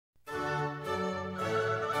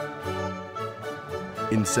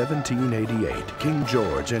In 1788, King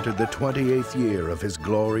George entered the 28th year of his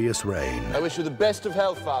glorious reign. I wish you the best of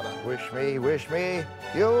health, Father. Wish me, wish me.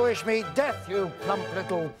 You wish me death, you plump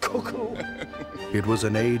little cuckoo. It was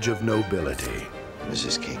an age of nobility.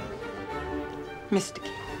 Mrs. King. Mr.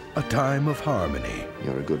 King. A time of harmony.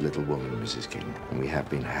 You're a good little woman, Mrs. King, and we have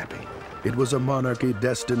been happy. It was a monarchy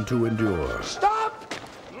destined to endure. Stop!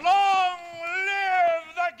 Long live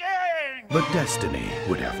the king! But destiny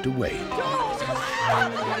would have to wait.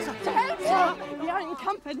 You're in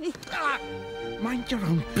company. Mind your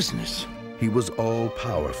own business. He was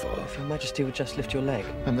all-powerful, If Your Majesty would just lift your leg.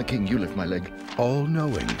 I'm the king, you lift my leg.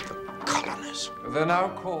 all-knowing, Colonies. They're now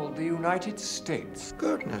called the United States.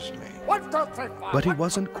 Goodness me. but he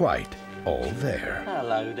wasn't quite all there.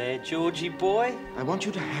 Hello there, Georgie boy. I want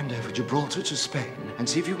you to hand over Gibraltar to Spain and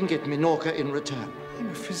see if you can get Minorca in return. I'm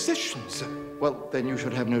a physician, sir. Well, then you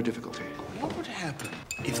should have no difficulty. What would happen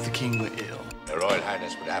if the king were ill? Her Royal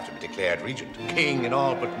Highness would have to be declared regent. King in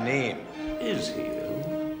all but name. Is he,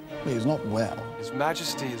 though? He's not well. His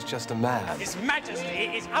Majesty is just a man. His Majesty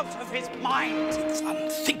is out of his mind. It's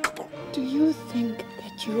unthinkable. Do you think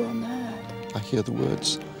that you are mad? I hear the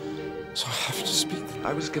words, so I have to speak them.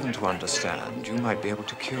 I was given to understand you might be able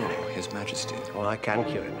to cure His Majesty. Well, I can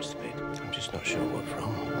cure him, Mr. Pitt. I'm just not sure what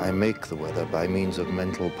from. I make the weather by means of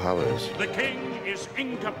mental powers. The king is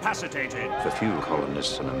incapacitated. If a few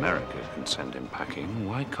colonists in America can send him packing,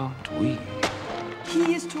 why can't we?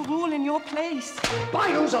 He is to rule in your place. By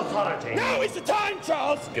whose authority? Now is the time,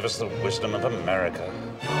 Charles! Give us the wisdom of America.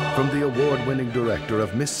 From the award-winning director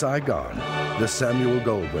of Miss Saigon, the Samuel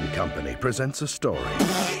Goldwyn Company presents a story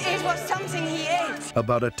It was something he ate.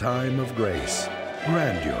 about a time of grace,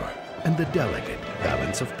 grandeur, and the delicate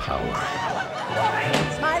balance of power.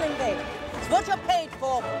 Smiling babe. It's what you're paid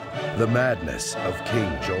for. The madness of King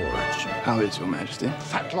George. How is Your Majesty?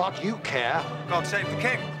 Fat lot, you care. God save the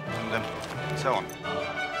king. And so on.